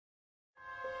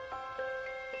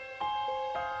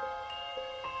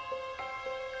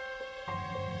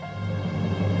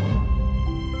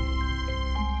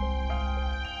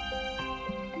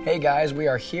Hey guys, we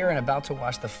are here and about to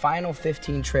watch the final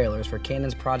 15 trailers for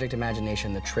Cannon's Project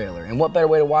Imagination, the trailer. And what better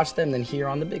way to watch them than here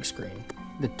on the big screen?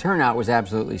 The turnout was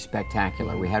absolutely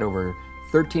spectacular. We had over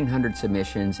 1,300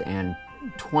 submissions and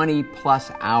 20 plus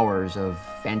hours of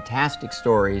fantastic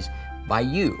stories by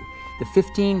you. The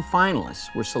 15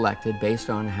 finalists were selected based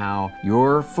on how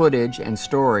your footage and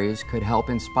stories could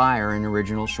help inspire an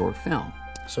original short film.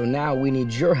 So now we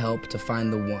need your help to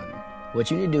find the one. What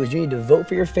you need to do is you need to vote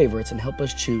for your favorites and help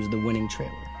us choose the winning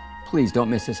trailer. Please don't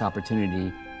miss this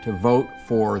opportunity to vote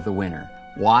for the winner.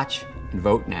 Watch and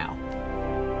vote now.